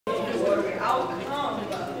My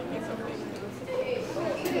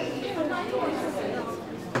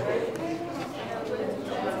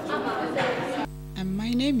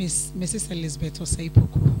name is Mrs. Elizabeth Osei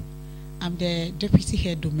Poku. I'm the Deputy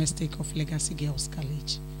Head Domestic of Legacy Girls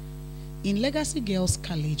College. In Legacy Girls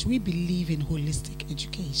College, we believe in holistic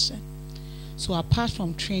education. So apart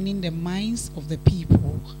from training the minds of the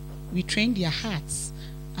people, we train their hearts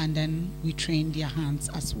and then we train their hands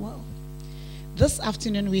as well. This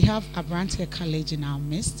afternoon, we have Abrantie College in our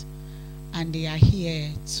midst, and they are here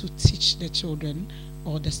to teach the children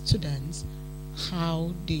or the students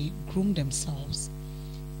how they groom themselves,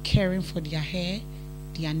 caring for their hair,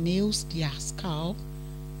 their nails, their scalp,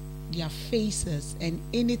 their faces, and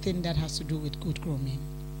anything that has to do with good grooming.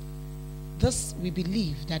 This, we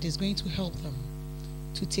believe, that is going to help them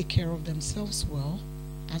to take care of themselves well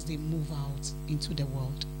as they move out into the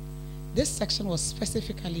world. This section was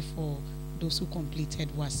specifically for those who completed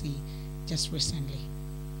WASI just recently,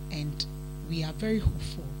 and we are very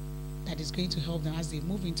hopeful that it's going to help them as they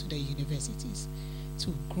move into the universities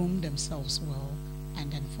to groom themselves well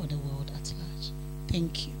and then for the world at large.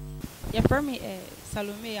 Thank you. Yeah, for me,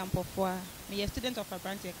 Salome Ampofwa. I'm a student of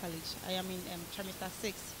Abrantie College. I am in trimester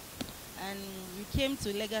 6, and we came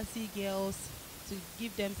to Legacy Girls to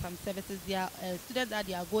give them some services. They are students that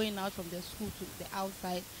they are going out from the school to the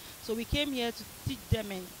outside. So we came here to teach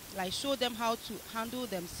them and like show them how to handle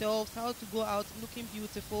themselves, how to go out looking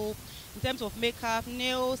beautiful in terms of makeup,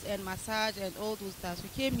 nails, and massage and all those stuff. We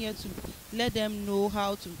came here to let them know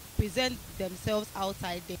how to present themselves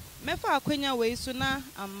outside there. Mefa akwenya we suna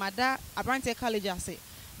Mada Abrantie College ase.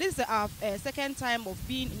 This is our second time of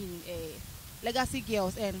being in Legacy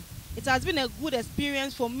Girls, and it has been a good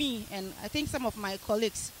experience for me and I think some of my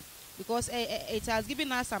colleagues, because it has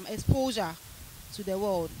given us some exposure to the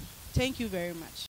world. Thank you very much.